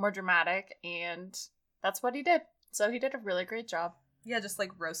more dramatic, and that's what he did. So he did a really great job. Yeah, just,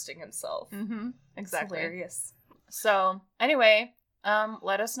 like, roasting himself. Mm-hmm. Exactly. It's hilarious. So, anyway,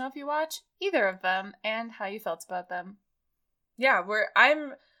 let us know if you watch either of them and how you felt about them. Yeah,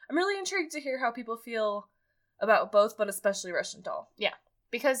 I'm really intrigued to hear how people feel about both, but especially Russian Doll. Yeah,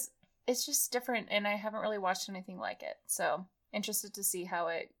 because it's just different, and I haven't really watched anything like it. So, interested to see how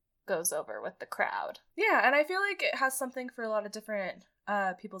it goes over with the crowd. Yeah, and I feel like it has something for a lot of different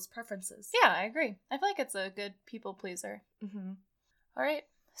people's preferences. Yeah, I agree. I feel like it's a good people pleaser. Mm-hmm. All right.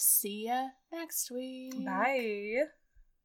 See ya next week. Bye.